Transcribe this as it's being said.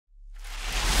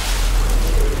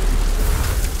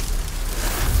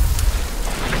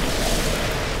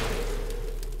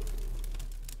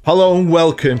Hello and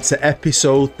welcome to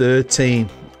episode 13.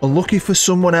 Unlucky for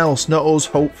someone else, not us,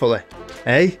 hopefully.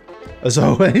 Hey, as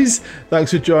always, thanks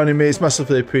for joining me. It's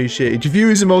massively appreciated. Your view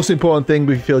is the most important thing. If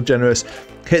you feel generous,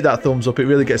 hit that thumbs up. It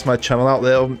really gets my channel out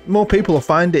there. More people will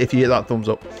find it if you hit that thumbs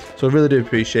up. So I really do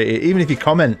appreciate it. Even if you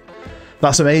comment,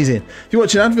 that's amazing. If you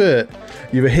watch an advert,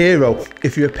 you're a hero.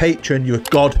 If you're a patron, you're a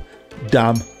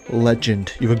goddamn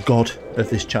legend. You're a god of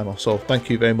this channel. So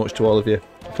thank you very much to all of you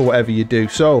for whatever you do.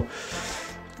 So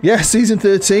yeah, season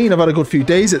 13. I've had a good few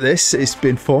days at this. It's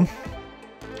been fun.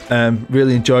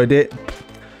 Really enjoyed it.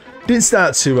 Didn't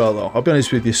start too well though, I'll be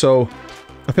honest with you. So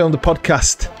I filmed a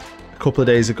podcast a couple of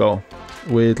days ago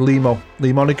with Lee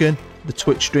Monaghan, the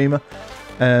Twitch streamer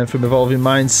from Evolving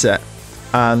Mindset,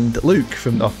 and Luke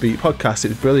from the Offbeat podcast. It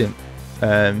was brilliant.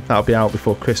 That'll be out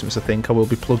before Christmas, I think. I will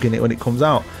be plugging it when it comes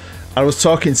out. I was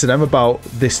talking to them about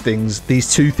these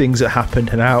two things that happened,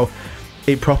 and how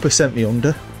it proper sent me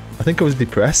under. I think I was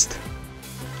depressed.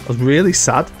 I was really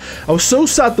sad. I was so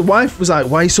sad. The wife was like,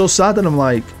 "Why are you so sad?" And I'm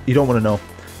like, "You don't want to know."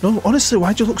 "No, honestly,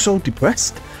 why do you look so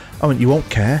depressed?" I went, "You won't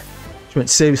care." She went,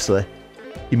 "Seriously?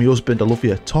 You're my husband, I love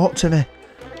you. Talk to me."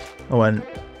 I went,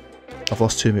 "I've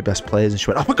lost two of my best players." And she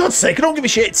went, "Oh, for God's sake, I don't give a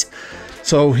shit."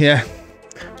 So yeah,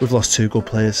 we've lost two good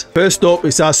players. First up,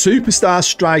 it's our superstar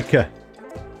striker,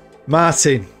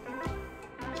 Martin.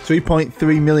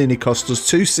 3.3 million he cost us,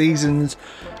 2 seasons.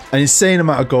 An insane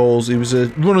amount of goals. He was a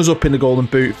runners-up in the Golden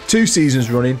Boot 2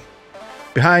 seasons running,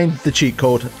 behind the cheat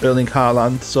code Erling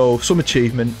Haaland. So some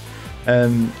achievement.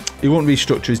 He won't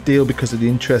restructure his deal because of the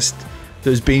interest that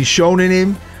has been shown in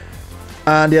him,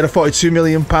 and he had a £42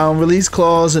 million release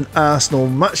clause, and Arsenal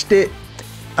matched it,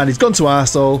 and he's gone to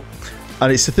Arsenal,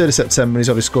 and it's the 3rd of September, and he's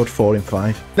already scored 4 in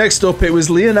 5. Next up, it was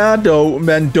Leonardo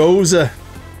Mendoza.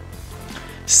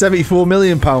 £74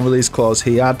 million release clause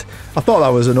he had. I thought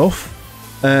that was enough.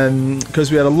 Because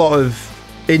we had a lot of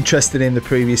interest in him the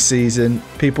previous season.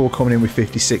 People were coming in with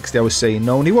 50, 60. I was saying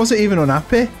no, and he wasn't even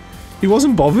unhappy. He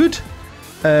wasn't bothered.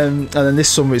 And then this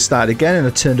summer it started again, and I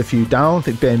turned a few down. I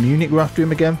think Bayern Munich were after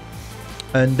him again,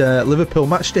 and Liverpool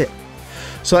matched it.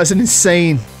 So that's an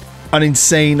insane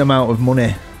amount of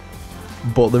money,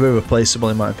 but they're irreplaceable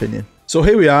in my opinion. So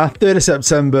here we are, 3rd of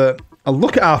September. I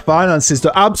look at our finances;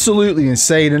 they're absolutely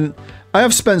insane, and I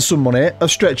have spent some money.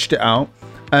 I've stretched it out.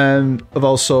 I've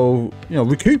also,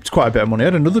 recouped quite a bit of money. I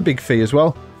had another big fee as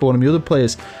well for one of my other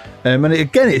players. And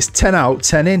again, it's 10 out,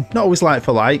 10 in. Not always like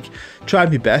for like.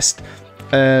 Tried my best.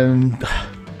 I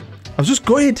was just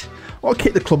gutted. I want to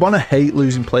kick the club on. I hate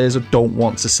losing players I don't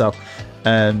want to sell.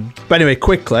 But anyway,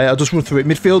 quickly, I'll just run through it.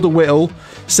 Midfielder Whittle,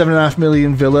 7.5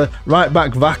 million Villa. Right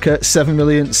back Vaca, 7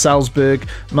 million Salzburg.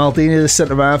 Maldini, the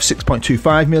centre half,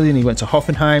 6.25 million. He went to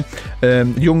Hoffenheim.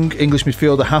 Young English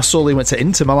midfielder Hassel, he went to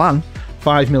Inter Milan,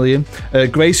 5 million.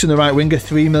 Grayson, the right winger,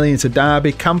 3 million to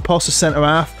Derby. Campos, the centre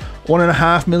half,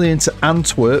 1.5 million to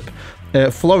Antwerp.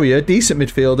 Floria, decent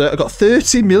midfielder, I got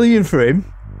 30 million for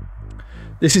him.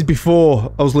 This is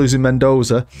before I was losing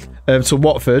Mendoza to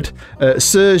Watford.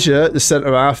 Sergio, the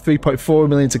centre half, 3.4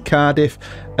 million to Cardiff.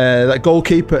 That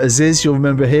goalkeeper Aziz, you'll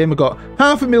remember him, I got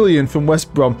 $500,000 from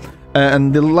West Brom.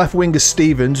 And the left winger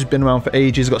Stevens, who's been around for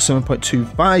ages, got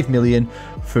 7.25 million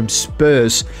from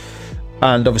Spurs.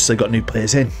 And obviously got new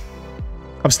players in.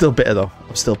 I'm still bitter though.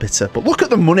 I'm still bitter. But look at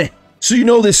the money. So you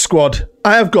know this squad.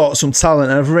 I have got some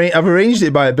talent, and I've arranged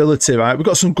it by ability, right? We've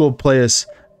got some good players.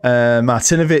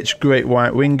 Martinovic, great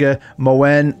white winger.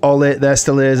 Moen, Ollie, they're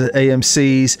still here as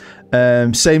AMCs.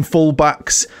 Same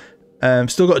fullbacks.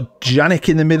 Still got Janik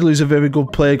in the middle, who's a very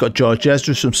good player. Got George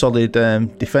Ezra, some solid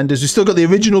defenders. We've still got the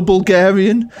original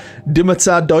Bulgarian,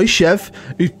 Dimitar Dojcev,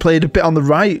 who's played a bit on the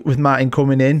right with Martin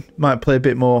coming in. Might play a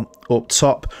bit more up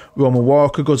top. Roman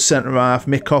Walker, good centre-half.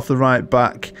 Mikov, the right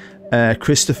back.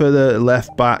 Christopher, the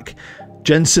left back.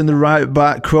 Jensen, the right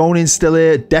back. Cronin's still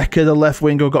here. Decker, the left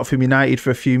winger, I got from United for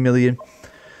a few million.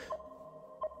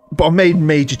 But I've made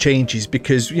major changes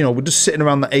because, we're just sitting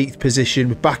around the 8th position.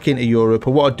 We're back into Europe.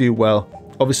 I want to do well.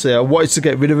 Obviously, I wanted to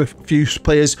get rid of a few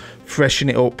players, freshen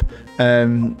it up.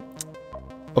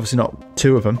 Obviously not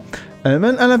 2 of them. And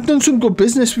I've done some good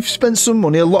business. We've spent some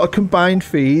money, a lot of combined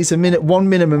fees, one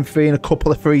minimum fee and a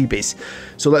couple of freebies.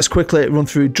 So let's quickly run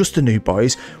through just the new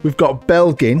boys. We've got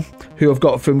Belgin, who I've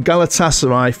got from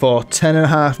Galatasaray for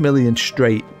 10.5 million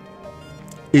straight.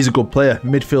 He's a good player,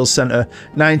 midfield centre,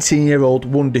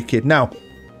 19-year-old wonderkid. Now,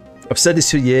 I've said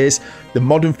this for years, the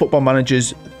modern football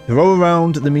managers throw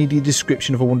around the media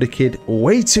description of a wonderkid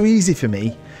way too easy for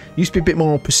me. Used to be a bit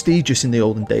more prestigious in the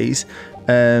olden days.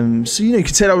 So, you can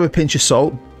take that with a pinch of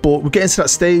salt, but we're getting to that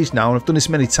stage now, and I've done this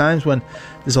many times when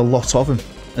there's a lot of them.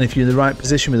 And if you're in the right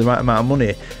position with the right amount of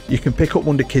money, you can pick up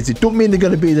wonderkids. It don't mean they're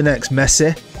going to be the next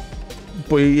Messi.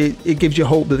 but it gives you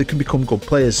hope that they can become good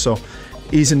players. So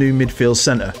he's a new midfield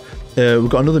centre. We've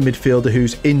got another midfielder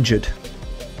who's injured.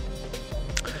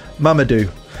 Mamadou.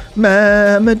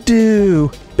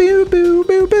 Mamadou. Boo, boo,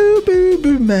 boo, boo, boo,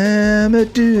 boo.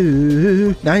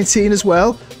 Mamadou. 19 as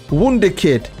well. Wonder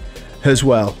Kid as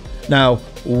well. Now,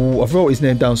 I've wrote his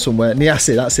name down somewhere.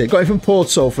 Niassi, that's it. Got him from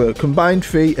Porto for a combined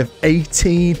fee of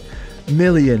 18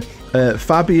 million.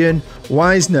 Fabian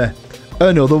Wisner,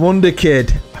 another Wonder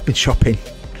Kid. I've been shopping.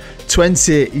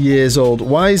 20 years old.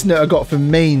 Wisner I got from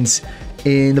Mainz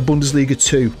in the Bundesliga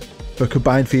 2 for a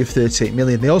combined fee of 38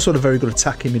 million. They also had a very good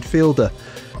attacking midfielder.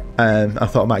 I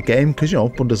thought I might get him because, you know,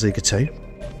 Bundesliga 2.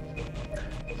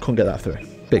 Couldn't get that through.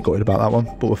 Bit gutted about that one,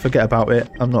 but we'll forget about it.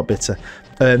 I'm not bitter.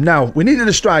 Now, we needed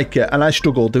a striker, and I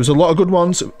struggled. There was a lot of good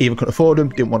ones. Either couldn't afford them,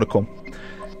 didn't want to come.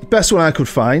 The best one I could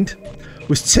find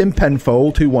was Tim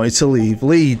Penfold, who wanted to leave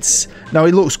Leeds. Now,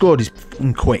 he looks good. He's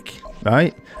quick,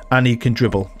 right? And he can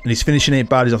dribble. And his finishing ain't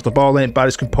bad. His off the ball ain't bad.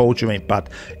 His composure ain't bad.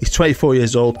 He's 24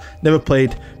 years old. Never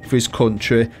played for his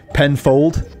country.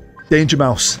 Penfold, Danger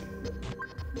Mouse.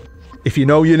 If you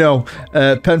know, you know.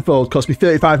 Penfold cost me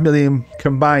 35 million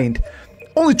combined.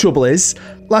 Only trouble is,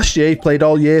 last year he played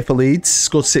all year for Leeds,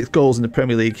 scored 6 goals in the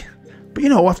Premier League. But you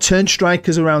know, I've turned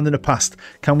strikers around in the past.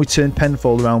 Can we turn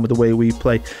Penfold around with the way we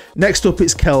play? Next up,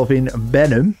 it's Kelvin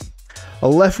Benham, a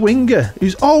left winger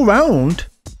who's all round,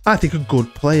 I think, a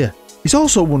good player. He's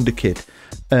also a Wonder Kid.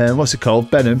 What's it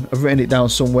called? Benham. I've written it down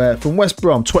somewhere. From West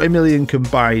Brom, 20 million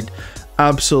combined.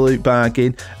 Absolute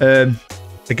bargain.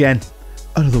 Again,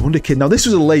 another Wonder Kid. Now, this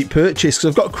was a late purchase because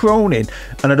I've got Cronin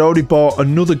and I'd already bought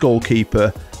another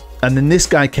goalkeeper. And then this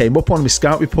guy came up on my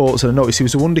scout reports and I noticed he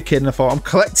was a Wonder Kid. And I thought, I'm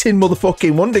collecting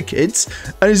motherfucking Wonder Kids.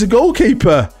 And he's a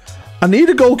goalkeeper. I need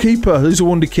a goalkeeper who's a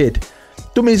Wonder Kid.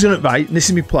 Don't mean he's done it right. This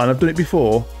is my plan. I've done it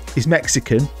before. He's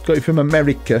Mexican. Got it from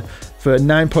America for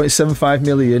 9.75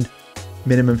 million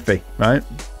minimum fee, right?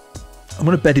 I'm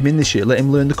going to bed him in this year. Let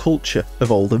him learn the culture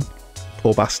of Oldham.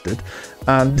 Poor bastard.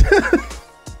 And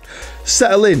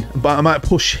settle in. But I might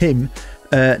push him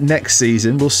next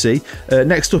season. We'll see.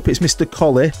 Next up, it's Mr.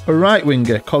 Colley, a right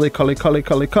winger. Colley. Got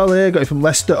it from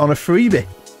Leicester on a freebie.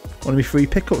 One of my free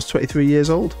pickups, 23 years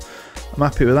old. I'm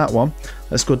happy with that one.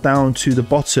 Let's go down to the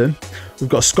bottom. We've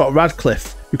got Scott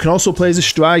Radcliffe, who can also play as a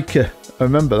striker. I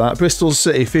remember that. Bristol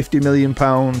City, £50 million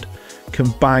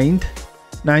combined.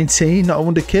 19, not a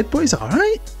Wonder Kid, but he's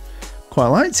alright. Quite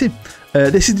liked him.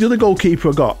 This is the other goalkeeper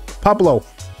I got. Pablo,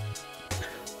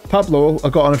 I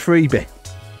got on a freebie.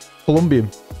 Colombian,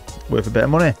 worth a bit of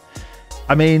money.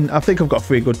 I mean, I think I've got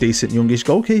 3 good, decent, youngish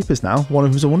goalkeepers now. One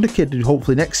of them's a Wonder Kid who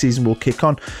hopefully next season will kick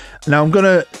on. Now, I'm going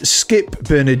to skip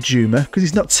Bernard Juma because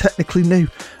he's not technically new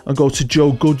and go to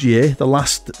Joe Goodyear, the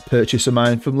last purchase of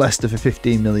mine from Leicester for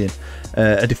 15 million.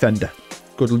 A defender.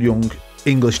 Good young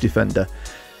English defender.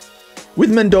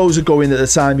 With Mendoza going at the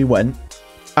time he went,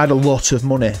 I had a lot of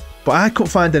money. But I couldn't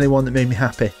find anyone that made me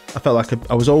happy. I felt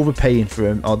like I was overpaying for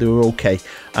them, or they were okay.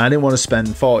 And I didn't want to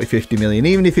spend 40, 50 million,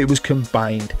 even if it was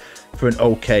combined for an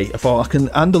okay. I thought I can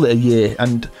handle it a year.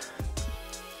 And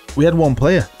we had one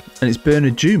player, and it's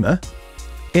Bernard Juma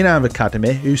in our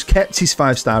academy, who's kept his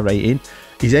 5-star rating.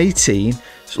 He's 18.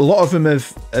 So a lot of them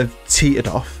have teetered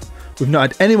off. We've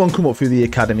not had anyone come up through the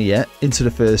academy yet into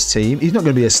the first team. He's not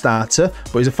going to be a starter,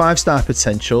 but he's a 5-star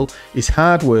potential. He's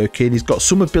hard-working. He's got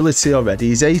some ability already.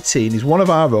 He's 18. He's one of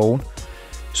our own.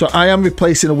 So I am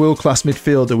replacing a world-class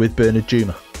midfielder with Bernard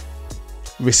Juma.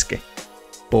 Risky,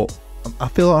 but I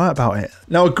feel all right about it.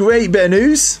 Now, a great bit of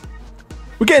news.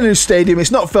 We're getting a new stadium.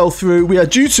 It's not fell through. We are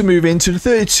due to move into the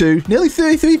 32, nearly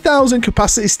 33,000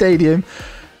 capacity stadium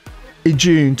in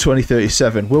June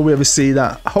 2037. Will we ever see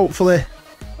that? Hopefully.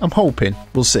 I'm hoping.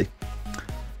 We'll see.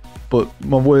 But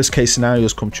my worst case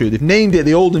scenarios come true. They've named it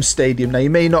the Oldham Stadium. Now, you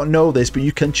may not know this, but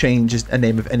you can change a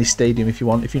name of any stadium if you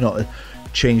want, if you're not to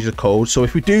change the code. So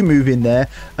if we do move in there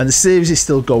and the series is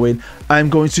still going, I'm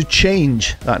going to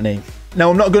change that name. Now,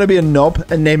 I'm not going to be a knob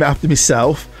and name it after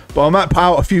myself, but I might put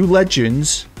out a few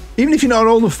legends. Even if you're not an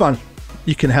Oldham fan,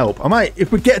 you can help. I might,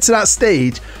 if we get to that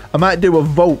stage, I might do a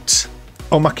vote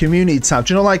on my community tab.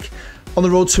 Do you know, like on the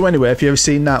road to anywhere, if you've ever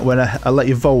seen that, when I let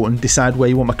you vote and decide where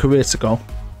you want my career to go?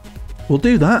 We'll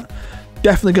do that.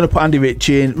 Definitely going to put Andy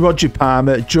Ritchie in, Roger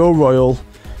Palmer, Joe Royal,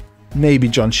 maybe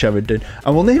John Sheridan,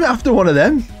 and we'll name it after one of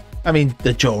them. I mean,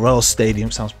 the Joe Royal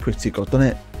Stadium sounds pretty good, doesn't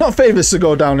it? Not favourites to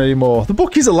go down anymore. The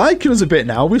bookies are liking us a bit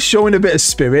now. We're showing a bit of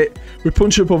spirit. We're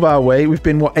punching above our weight. We've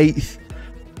been, what, 8th?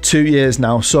 2 years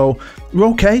now, so we're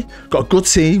okay. Got a good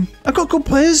team. I've got good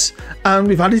players, and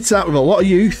we've added to that with a lot of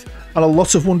youth and a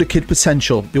lot of Wonder Kid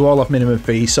potential. They all have minimum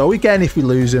fees, so again, if we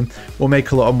lose them, we'll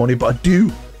make a lot of money. But I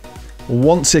do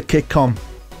want to kick on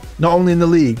not only in the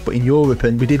league but in Europe,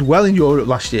 and we did well in Europe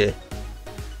last year,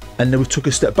 and then we took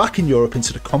a step back in Europe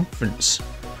into the conference.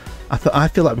 I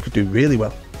feel like we could do really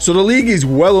well. So the league is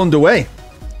well underway,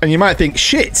 and you might think,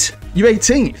 shit, you're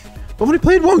 18th. I've only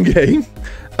played one game,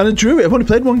 and I drew it. I've only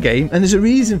played one game, and there's a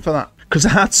reason for that, because I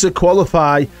had to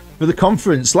qualify for the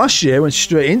conference. Last year, I went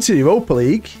straight into the Europa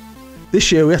League.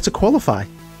 This year, we had to qualify.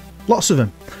 Lots of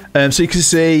them. So you can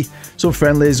see some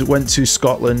friendlies. Went to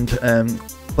Scotland,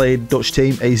 played Dutch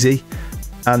team, AZ,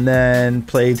 and then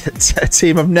played a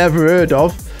team I've never heard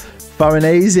of,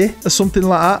 Farinese or something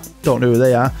like that. Don't know who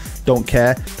they are. Don't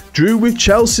care. Drew with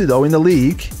Chelsea, though, in the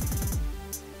league.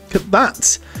 Look at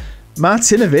that.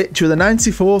 Martinovic with the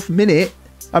 94th minute.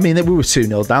 I mean, we were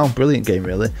 2-0 down. Brilliant game,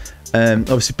 really.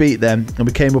 Obviously beat them, and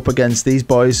we came up against these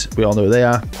boys. We all know who they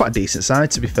are. Quite a decent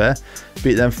side, to be fair.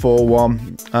 Beat them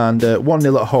 4-1 and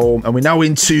 1-0 at home, and we're now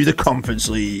into the Conference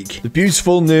League. The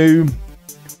beautiful new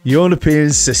European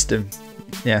system.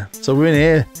 Yeah, so we're in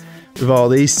here with all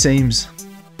these teams.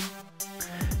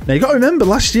 Now, you got to remember,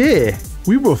 last year,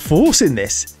 we were forcing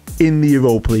this in the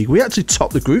Europa League. We actually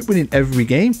topped the group, winning every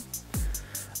game.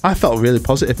 I felt really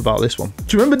positive about this one.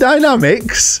 Do you remember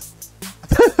Dynamics?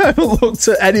 I haven't looked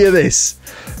at any of this.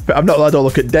 But I don't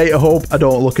look at Data Hub. I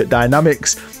don't look at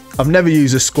Dynamics. I've never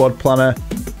used a squad planner.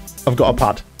 I've got a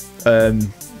pad.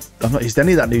 I've not used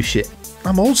any of that new shit.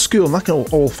 I'm old school. I'm like an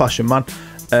old-fashioned man.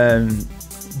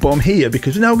 But I'm here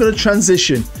because we're now going to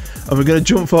transition, and we're going to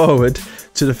jump forward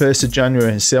to the 1st of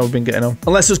January and see how we've been getting on. And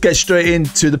let's just get straight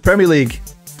into the Premier League.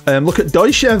 Look at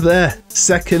Doyshev there.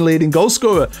 Second leading goal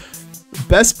scorer.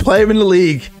 Best player in the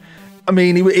league. I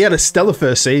mean, he had a stellar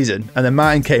first season, and then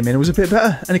Martin came in and was a bit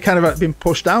better, and he kind of had been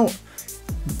pushed out,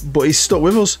 but he's stuck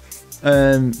with us.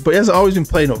 But he hasn't always been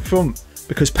playing up front,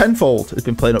 because Penfold has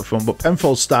been playing up front, but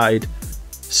Penfold started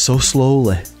so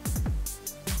slowly.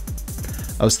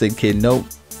 I was thinking, no,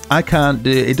 I can't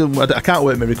do it. I can't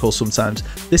work miracles sometimes.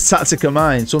 This tactic of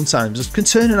mine sometimes can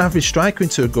turn an average striker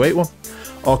into a great one,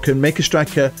 or can make a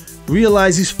striker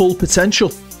realise his full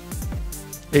potential.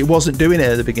 It wasn't doing it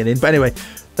at the beginning, but anyway.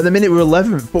 At the minute, we're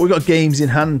 11th, but we've got games in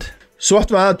hand. So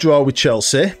after our draw with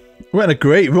Chelsea, we went on a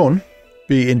great run.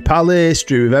 Beating Palace,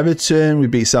 drew with Everton, we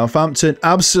beat Southampton.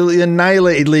 Absolutely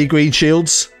annihilated Lee Green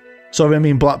Shields. Sorry, I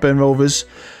mean Blackburn Rovers.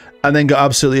 And then got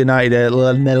absolutely annihilated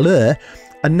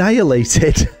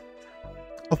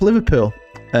off Liverpool.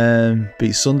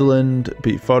 Beat Sunderland,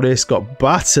 beat Forest, got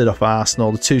battered off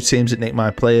Arsenal. The two teams that nicked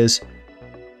my players.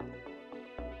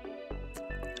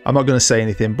 I'm not going to say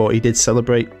anything, but he did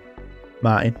celebrate.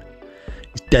 Martin,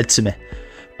 he's dead to me.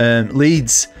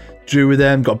 Leeds, drew with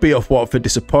them, got beat off Watford,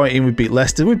 disappointing. We beat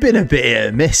Leicester. We've been a bit hit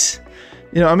and miss.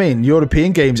 You know what I mean?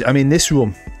 European games, I mean, this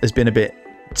run has been a bit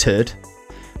turd.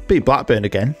 Beat Blackburn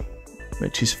again,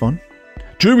 which is fun.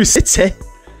 Drew with City.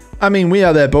 I mean, we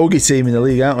are their bogey team in the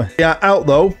league, aren't we? Yeah, out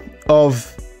though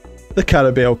of the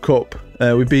Carabao Cup.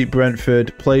 We beat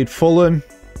Brentford, played Fulham.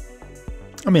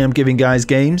 I mean, I'm giving guys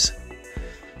games.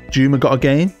 Juma got a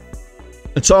game.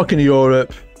 And talking to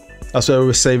Europe, that's where we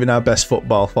were saving our best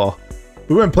football for.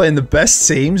 We weren't playing the best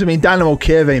teams. I mean, Dynamo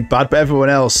Kiev ain't bad, but everyone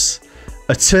else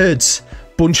are turds.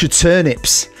 Bunch of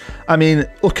turnips. I mean,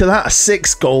 look at that. A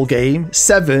 6-goal game. 2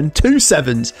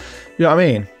 7s. You know what I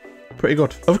mean? Pretty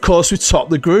good. Of course, we topped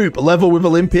the group. Level with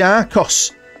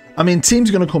Olympiacos. I mean, teams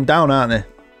are going to come down, aren't they?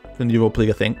 From the Europa League,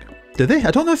 I think. Do they?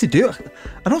 I don't know if they do.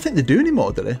 I don't think they do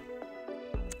anymore, do they?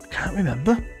 I can't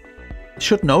remember. I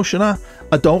should know, shouldn't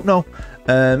I? I don't know.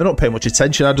 I don't pay much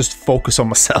attention. I just focus on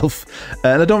myself.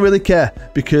 And I don't really care,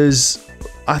 because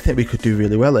I think we could do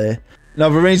really well here. Now,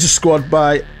 I've arranged a squad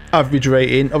by average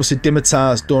rating. Obviously,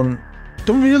 Dimitar's done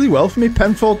really well for me.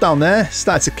 Penfold down there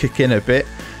started to kick in a bit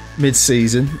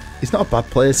mid-season. He's not a bad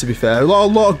player, to be fair. A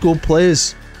lot of good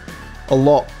players. A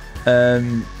lot.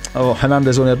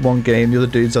 Hernandez only had 1 game. The other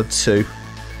dudes had 2.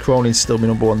 Cronin's still my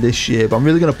number 1 this year, but I'm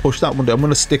really going to push that one. I'm going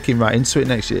to stick him right into it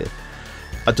next year.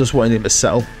 I just wanted him to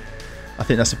settle. I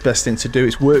think that's the best thing to do.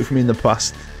 It's worked for me in the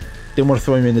past. Didn't want to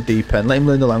throw him in the deep end. Let him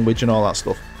learn the language and all that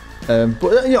stuff.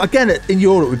 But you know, again, in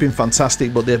Europe we've been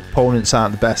fantastic, but the opponents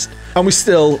aren't the best. And we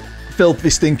still filthy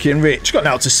stinking rich. Got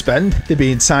now to spend. They're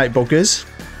being tight buggers.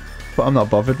 But I'm not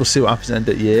bothered. We'll see what happens at the end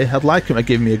of the year. I'd like him to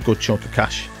give me a good chunk of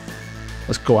cash.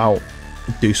 Let's go out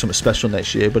and do something special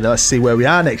next year. But let's see where we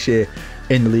are next year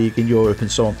in the league, in Europe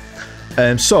and so on.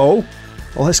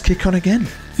 Well, let's kick on again.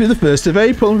 Through the 1st of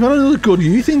April, we've had another good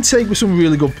youth intake with some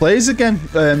really good players again.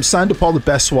 Signed up all the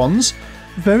best ones.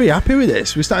 Very happy with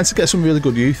this. We're starting to get some really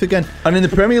good youth again. And in the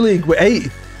Premier League, we're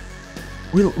 8th.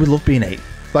 We love being 8th.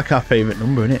 It's like our favourite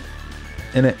number,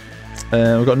 innit?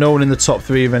 We've got no one in the top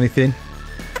 3 of anything.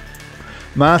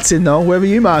 Martin, though, where were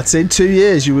you, Martin? 2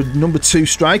 years, you were number 2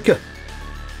 striker.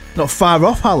 Not far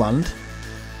off Haaland.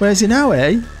 Where's he now,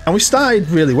 eh? And we started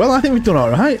really well. I think we've done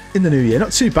all right in the new year.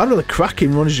 Not too bad with a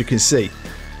cracking run, as you can see.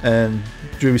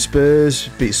 Drew Spurs,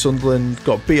 beat Sunderland,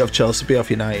 got beat off Chelsea, beat off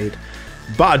United,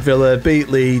 battered Villa, beat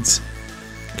Leeds.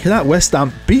 Look at that, West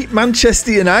Ham, beat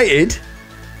Manchester United.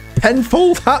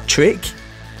 Tenfold hat-trick.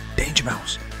 Danger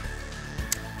Mouse.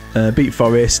 Beat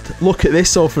Forest. Look at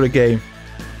this all for a game.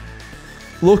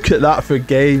 Look at that for a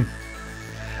game.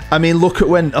 I mean, look at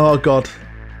when, oh God.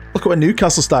 Look at when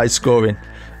Newcastle started scoring.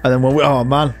 And then when we, oh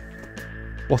man.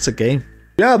 What a game.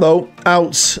 Yeah, though,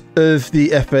 out of the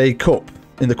FA Cup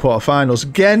in the quarterfinals.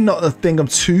 Again, not a thing I'm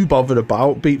too bothered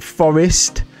about. Beat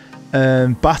Forest.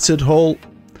 Battered Hull.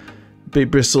 Beat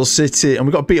Bristol City. And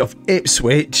we got beat off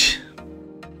Ipswich.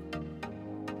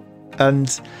 And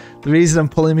the reason I'm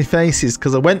pulling my face is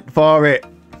because I went for it.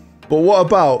 But what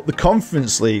about the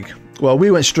Conference League? Well,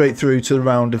 we went straight through to the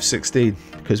round of 16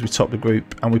 because we topped the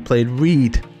group and we played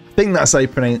Reed. I think that's how you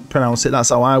pronounce it. That's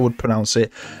how I would pronounce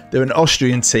it. They're an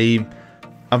Austrian team.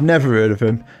 I've never heard of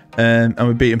them. And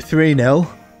we beat them 3-0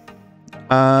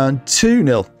 and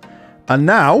 2-0. And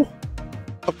now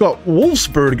I've got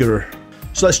Wolfsberger.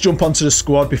 So let's jump onto the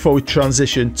squad before we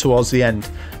transition towards the end.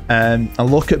 And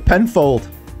look at Penfold.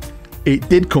 It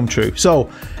did come true. So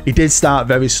he did start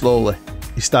very slowly.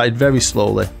 He started very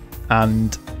slowly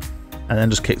and then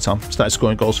just kicked on. Started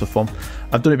scoring goals for fun.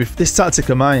 I've done it before. This tactic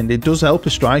of mine, it does help a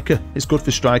striker. It's good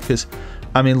for strikers.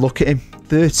 I mean, look at him.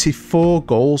 34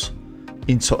 goals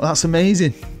in total. That's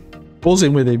amazing.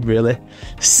 Buzzing with him, really.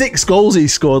 6 goals he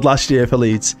scored last year for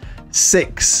Leeds.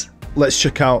 6. Let's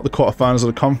check out the quarterfinals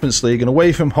of the Conference League. And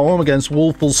away from home against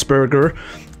Wolfsberger,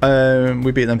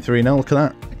 we beat them 3-0. Look at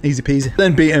that. Easy peasy.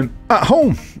 Then beat them at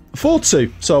home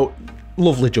 4-2. So,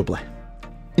 lovely jubbly.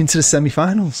 Into the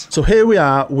semi-finals. So here we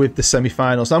are with the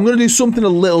semi-finals. Now, I'm going to do something a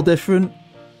little different.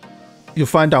 You'll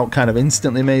find out kind of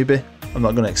instantly, maybe. I'm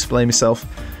not going to explain myself.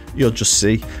 You'll just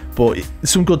see. But there's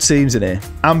some good teams in here.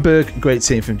 Hamburg, great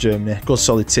team from Germany. Good,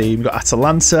 solid team. We've got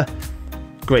Atalanta,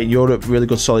 great in Europe. Really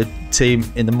good, solid team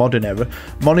in the modern era.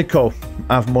 Monaco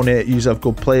have money, usually have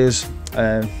good players.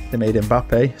 They made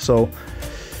Mbappe. So,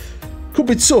 could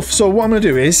be tough. So, what I'm going to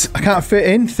do is, I can't fit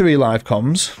in 3 live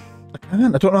comms.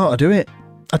 I don't know how to do it.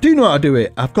 I do know how to do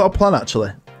it. I've got a plan,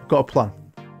 actually. I've got a plan.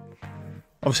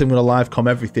 Obviously, I'm going to live com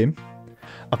everything.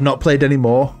 I've not played any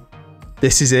more.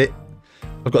 This is it.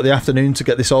 I've got the afternoon to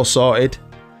get this all sorted.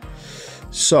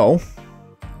 So,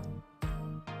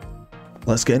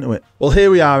 let's get into it. Well, here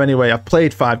we are anyway. I've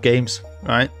played 5 games,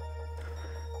 right?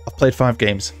 I've played 5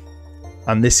 games.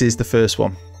 And this is the first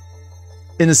one.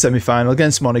 In the semi-final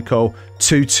against Monaco,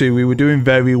 2-2. We were doing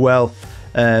very well.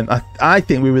 I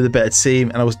think we were the better team,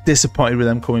 and I was disappointed with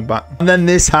them coming back. And then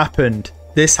this happened.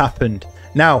 This happened.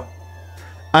 Now,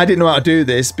 I didn't know how to do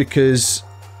this because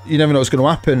you never know what's going to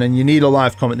happen, and you need a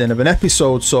live comment at the end of an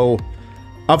episode. So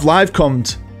I've live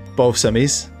commed both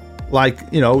semis, like,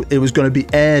 you know, it was going to be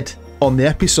aired on the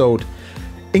episode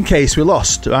in case we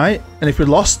lost, right? And if we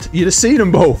lost, you'd have seen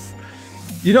them both.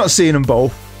 You're not seeing them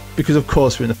both because, of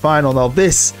course, we're in the final. Now,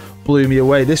 this blew me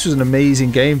away. This was an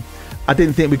amazing game. I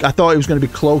thought it was going to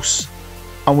be close,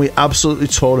 and we absolutely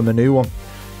tore them a new one.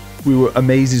 We were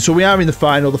amazing. So we are in the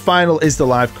final. The final is the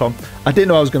live com. I didn't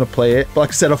know I was going to play it, but like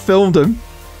I said, I filmed them.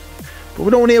 But we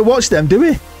don't want to watch them, do we?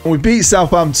 And we beat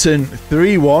Southampton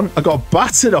 3-1. I got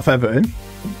battered off Everton,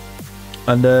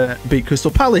 and beat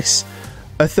Crystal Palace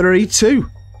a 3-2.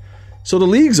 So the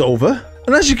league's over,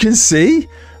 and as you can see,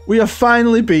 we have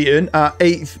finally beaten our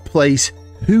 8th place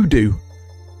Hoodoo.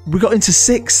 We got into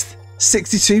 6th.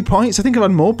 62 points. I think I've had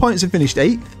more points and finished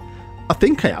 8th. I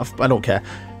think I have. I don't care.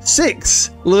 6th.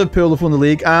 Liverpool have won the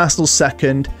league. Arsenal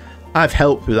 2nd. I've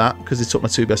helped with that because they took my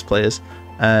 2 best players.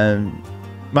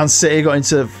 Man City got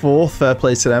into 4th. Fair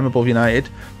play to them, above United.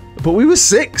 But we were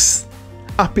 6th.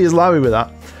 Happy as Larry with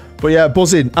that. But yeah,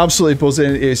 buzzing. Absolutely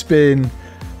buzzing. It's been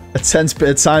a tense bit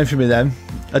of time for me then.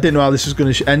 I didn't know how this was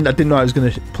going to end. I didn't know how it was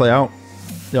going to play out.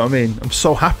 You know what I mean? I'm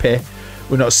so happy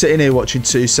we're not sitting here watching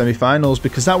 2 semi-finals,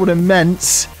 because that would have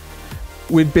meant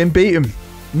we'd been beaten.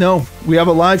 No, we have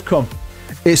a live com.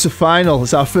 It's a final.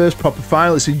 It's our first proper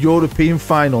final. It's a European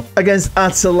final against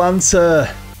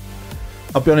Atalanta.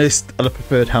 I'll be honest, I'd have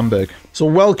preferred Hamburg. So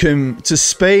welcome to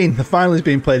Spain. The final is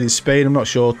being played in Spain. I'm not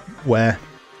sure where.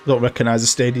 I don't recognise the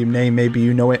stadium name. Maybe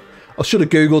you know it. I should have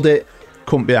Googled it.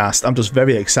 Couldn't be asked. I'm just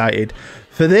very excited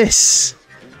for this.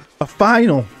 A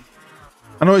final.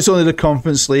 I know it's only the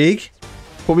Conference League,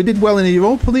 but we did well in the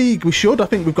Europa League. We should. I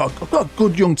think we've got a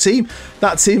good young team.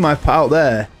 That team I put out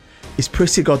there is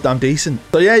pretty goddamn decent.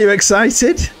 So yeah, you're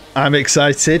excited. I'm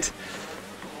excited.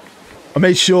 I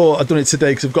made sure I'd done it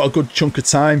today because I've got a good chunk of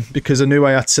time, because I knew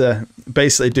I had to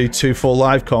basically do 2 full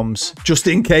live comms just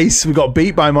in case we got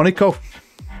beat by Monaco.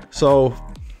 So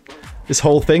this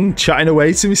whole thing, chatting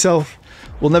away to myself,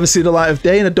 will never see the light of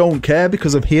day, and I don't care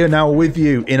because I'm here now with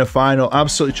you in a final.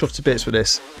 Absolutely chuffed to bits for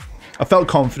this. I felt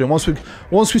confident once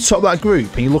we topped that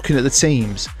group and you're looking at the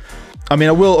teams. I mean,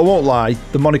 I won't lie,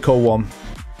 the Monaco one.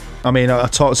 I mean, I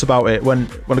talked about it when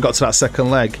I got to that second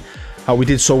leg, how we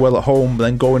did so well at home, but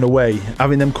then going away,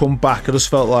 having them come back, I just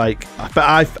felt like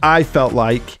I felt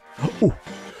like ooh,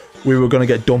 we were going to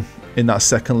get done in that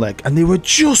second leg, and they were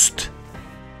just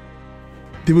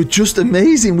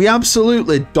amazing. We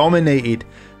absolutely dominated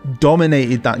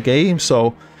that game.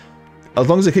 So as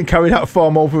long as I can carry that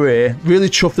form over here, really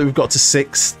chuffed that we've got to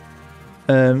 6th.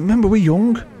 Remember, we're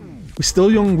young. We're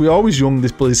still young. We're always young,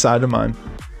 this bloody side of mine.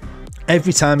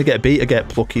 Every time I get beat, I get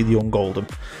plucky, the young Oldham.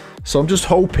 So I'm just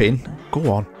hoping,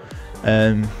 go on,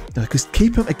 because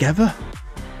keep them together.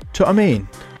 Do you know what I mean?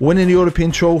 Winning the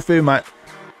European trophy might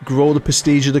grow the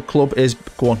prestige of the club.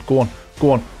 Go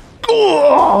on.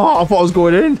 Oh, I thought I was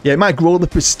going in. Yeah, it might grow the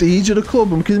prestige of the club,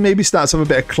 and we can maybe start to have a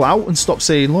bit of clout and stop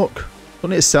saying, look,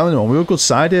 don't need to sell anyone. We're a good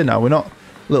side here now. We're not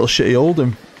little shitty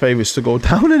Oldham favourites to go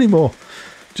down anymore.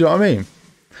 Do you know what I mean?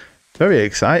 Very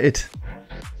excited.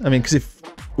 I mean, because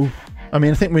I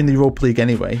think we're in the Europa League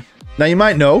anyway. Now, you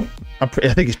might know, I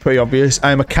think it's pretty obvious,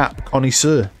 I am a cap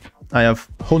connoisseur. I have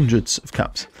hundreds of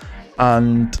caps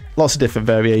and lots of different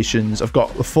variations. I've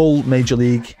got the full Major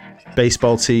League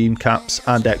Baseball team caps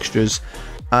and extras,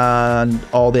 and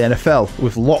all the NFL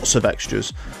with lots of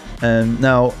extras.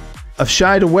 Now, I've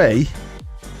shied away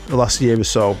the last year or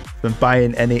so from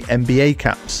buying any NBA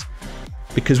caps,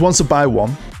 because once I buy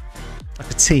one,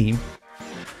 like a team,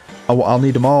 I'll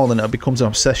need them all, and it becomes an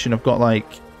obsession. I've got like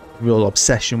a real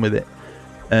obsession with it.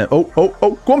 Go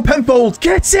on, Penfold,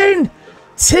 get in!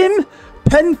 Tim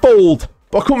Penfold.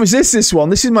 But I couldn't resist this one.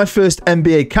 This is my first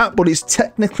NBA cap, but it's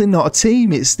technically not a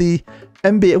team. It's the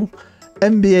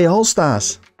NBA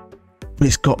All-Stars. But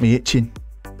it's got me itching.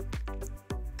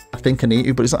 I think I need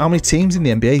to, but it's like, how many teams in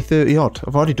the NBA? 30 odd.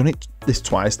 I've already done it this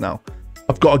twice now.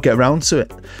 I've got to get around to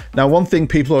it. Now, one thing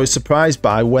people are always surprised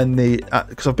by when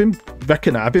because I've been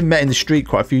met in the street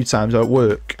quite a few times at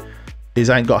work, is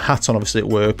I ain't got a hat on, obviously, at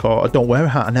work, or I don't wear a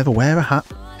hat. I never wear a hat.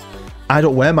 I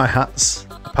don't wear my hats,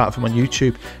 apart from on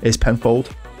YouTube. It's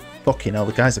Penfold. Fucking hell,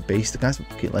 the guy's a beast. The guy's a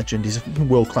fucking legend. He's a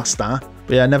world-class star.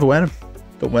 But yeah, I never wear them.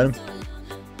 Don't wear them.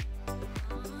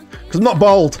 Because I'm not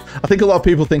bald. I think a lot of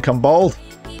people think I'm bald.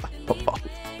 I'm not bald.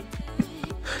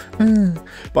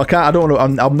 But I can't, I don't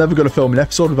want to, I'm never going to film an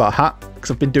episode about a hat,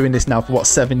 because I've been doing this now for, what,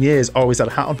 7 years. Always had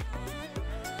a hat on.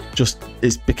 Just,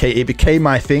 it became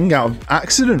my thing out of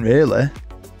accident, really.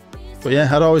 But yeah,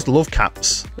 I'd always loved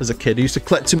caps as a kid. I used to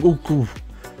collect them,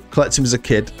 collect them as a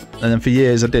kid, and then for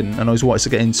years I didn't, and I always wanted to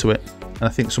get into it. And I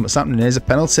think something's happening. Here's a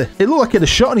penalty. It looked like he had a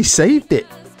shot and he saved it.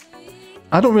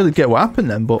 I don't really get what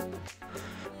happened then, but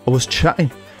I was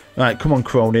chatting. Right, come on,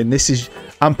 Cronin. This is,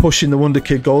 I'm pushing the Wonder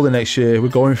Kid Golden next year. We're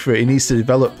going for it. He needs to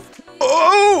develop.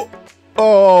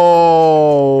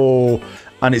 Oh,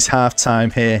 and it's half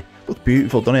time here. Looks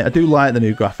beautiful, doesn't it? I do like the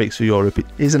new graphics for Europe. It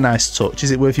is a nice touch.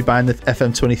 Is it worth you buying the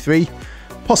FM23?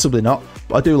 Possibly not,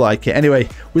 but I do like it. Anyway,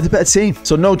 with a better team.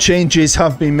 So no changes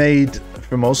have been made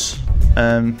from us.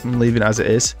 I'm leaving it as it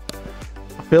is.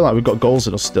 I feel like we've got goals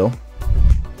in us still.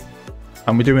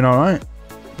 And we're doing all right.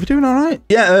 We're doing all right.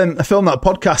 Yeah, I filmed that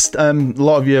podcast. A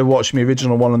lot of you watched my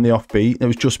original one on the offbeat. It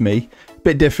was just me.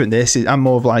 Bit different this. I'm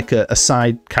more of like a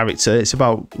side character. It's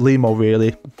about Limo,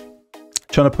 really.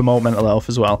 Trying to promote mental health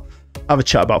as well. Have a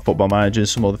chat about Football Manager and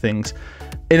some other things.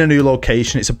 In a new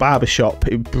location. It's a barber shop.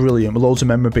 It's brilliant. With loads of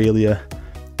memorabilia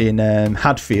in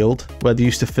Hadfield, where they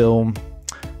used to film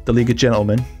The League of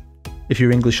Gentlemen. If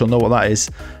you're English, you'll know what that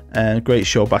is. Great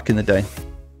show back in the day.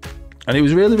 And it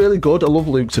was really, really good. I love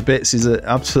Luke to bits. He's a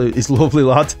lovely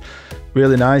lad.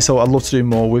 Really nice. So I'd love to do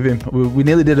more with him. We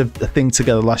nearly did a thing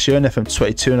together last year in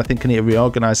FM23, and I think I need to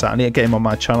reorganise that. I need to get him on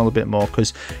my channel a bit more,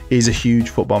 because he's a huge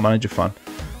Football Manager fan.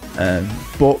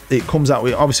 But it comes out,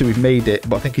 obviously we've made it,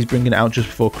 but I think he's bringing it out just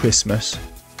before Christmas,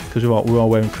 because we're all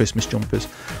wearing Christmas jumpers.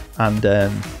 And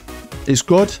it's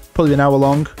good. Probably an hour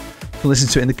long. You can listen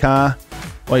to it in the car,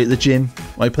 while you're at the gym,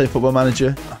 while you play Football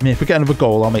Manager. I mean, if we get another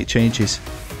goal, I'll make changes.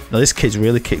 Now, this kid's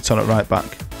really kicked on at right back.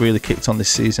 Really kicked on this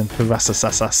season.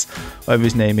 Parasasasas, whatever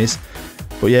his name is.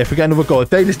 But yeah, if we get another goal, if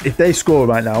they score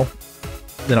right now,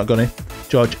 they're not going to.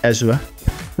 George Ezra.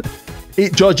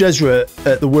 George Ezra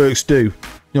at the works do.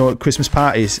 You know, at Christmas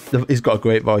parties, he's got a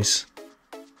great voice.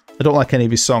 I don't like any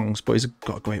of his songs, but he's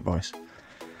got a great voice.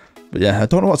 But yeah, I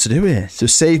don't know what to do here. So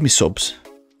save me subs,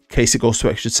 in case it goes to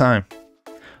extra time.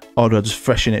 Or do I just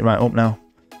freshen it right up now?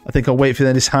 I think I'll wait for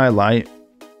this highlight.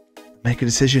 Make a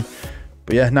decision.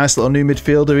 But yeah, nice little new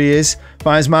midfielder he is.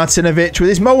 Finds Martinovic with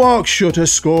his mohawk. Should have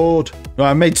scored.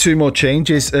 Right, I made 2 more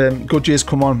changes. Goodyear's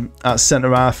come on at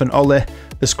centre-half, and Ole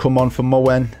has come on for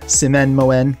Moen. Simen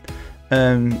Moen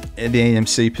in the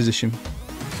AMC position.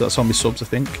 So that's on my subs, I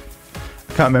think.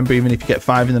 I can't remember even if you get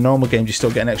 5 in the normal games, you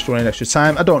still get an extra 1 in extra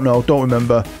time. I don't know. Don't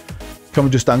remember. Can we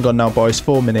just hang on now, boys?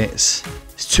 4 minutes.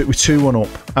 We're 2-1 up.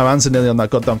 Our hands are nearly on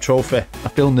that goddamn trophy. I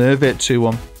feel nervy at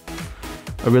 2-1.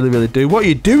 I really, really do. What are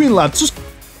you doing, lads? Just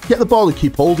get the ball and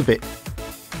keep hold of it.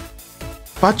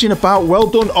 Badging about. Well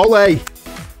done, Ole.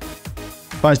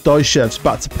 Finds Doishevs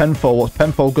back to Penfold. What's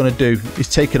Penfold going to do? He's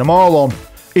taking them all on.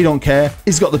 He don't care.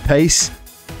 He's got the pace.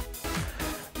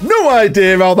 No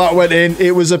idea how that went in.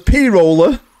 It was a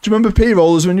P-roller. Do you remember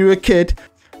P-rollers when you were a kid?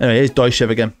 Anyway, here's Doishev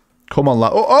again. Come on,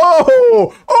 lad.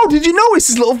 Oh, did you notice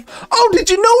his little... Oh, did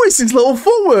you notice his little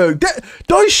footwork?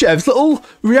 Doishev's little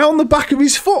round the back of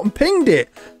his foot and pinged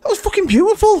it. That was fucking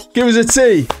beautiful. Give us a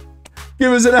T.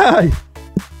 Give us an I.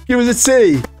 Give us a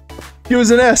T. Give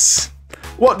us an S.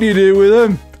 What do you do with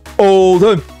them?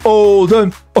 Oldham,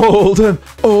 Oldham, Oldham,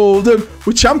 Oldham.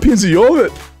 We're champions of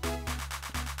Europe.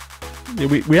 Yeah,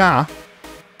 we are.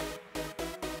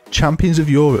 Champions of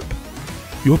Europe.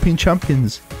 European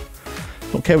champions.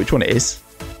 Don't care which one it is.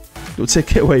 Don't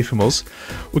take it away from us.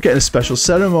 We're getting a special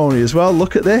ceremony as well.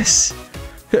 Look at this.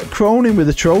 Look at Cronin with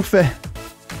a trophy.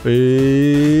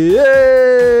 Hey!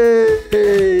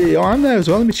 Oh, I'm there as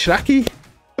well. Let me tracky.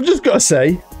 I've just got to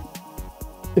say,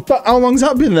 how long's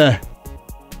that been there?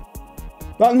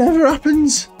 That never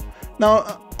happens.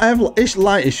 Now, I have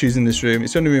light issues in this room.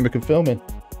 It's the only room I can film in.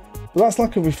 But that's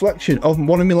like a reflection of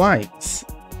one of my lights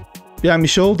behind my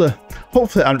shoulder.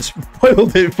 Hopefully I haven't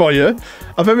spoiled it for you.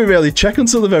 I very rarely check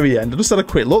until the very end. I just had a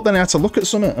quick look, then I had to look at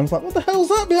something. I was like, what the hell's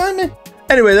that behind me?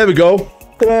 Anyway, there we go.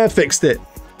 Fixed it.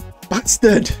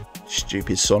 Bastard.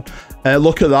 Stupid son.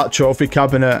 Look at that trophy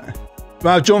cabinet.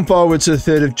 Right, I've jumped forward to the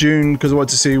 3rd of June because I wanted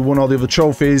to see who won all the other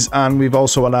trophies, and we've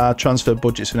also had our transfer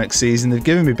budgets for next season. They've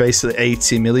given me basically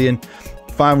 80 million,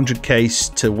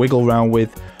 500k to wiggle around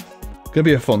with. It's going to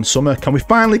be a fun summer. Can we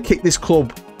finally kick this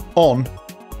club on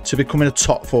to becoming a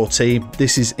top 4 team?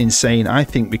 This is insane. I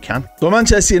think we can. So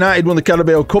Manchester United won the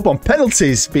Carabao Cup on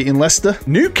penalties, beating Leicester.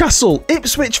 Newcastle,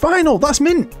 Ipswich final. That's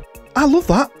mint. I love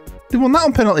that. They won that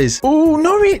on penalties. Oh,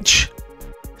 Norwich.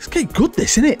 It's getting good,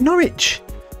 this, isn't it? Norwich.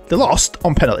 They lost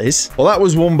on penalties. Well, that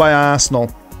was won by Arsenal.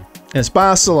 It's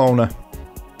Barcelona.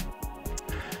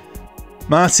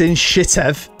 Martin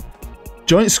Shitev.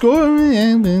 Joint score.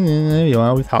 There you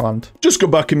are with Haaland. Just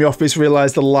got back in the office,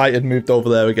 realised the light had moved over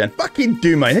there again. Fucking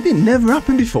do, man. It didn't never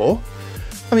happen before.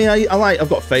 I mean, I've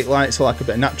got fake lights, so I like a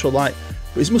bit of natural light.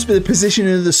 But it must be the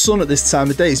positioning of the sun at this time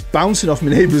of day. It's bouncing off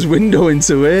my neighbour's window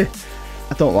into here.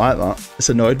 I don't like that. It's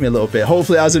annoyed me a little bit.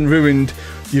 Hopefully it hasn't ruined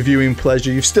your viewing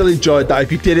pleasure. You've still enjoyed that. If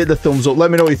you did, hit the thumbs up.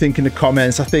 Let me know what you think in the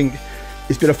comments. I think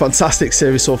it's been a fantastic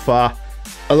series so far.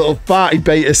 A little party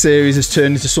beta series has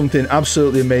turned into something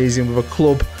absolutely amazing with a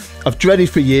club I've dreaded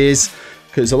for years,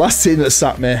 because the last team that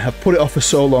sacked me, I've put it off for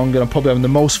so long, and I'm probably having the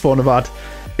most fun I've had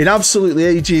in absolutely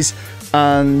ages.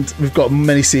 And we've got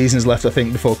many seasons left, I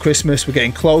think, before Christmas. We're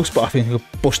getting close, but I think we'll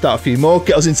bust out a few more,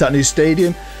 get us into that new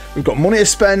stadium. We've got money to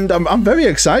spend. I'm very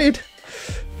excited.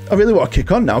 I really want to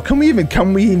kick on now. Can we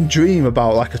even dream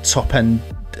about like a top end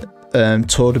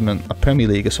tournament, a Premier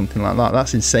League or something like that?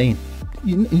 That's insane.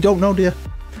 You don't know, do you?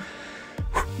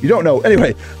 You don't know.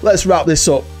 Anyway, let's wrap this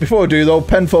up. Before I do though,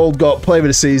 Penfold got player of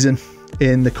the season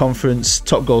in the conference,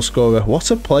 top goal scorer.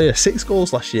 What a player. 6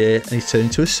 goals last year, and he's turned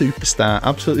into a superstar.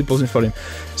 Absolutely buzzing for him.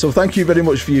 So thank you very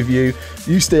much for your view.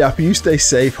 You stay happy, you stay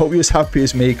safe. Hope you're as happy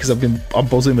as me, because I'm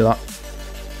buzzing with that.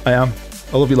 I am.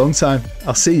 I love you long time.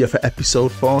 I'll see you for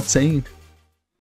episode 14.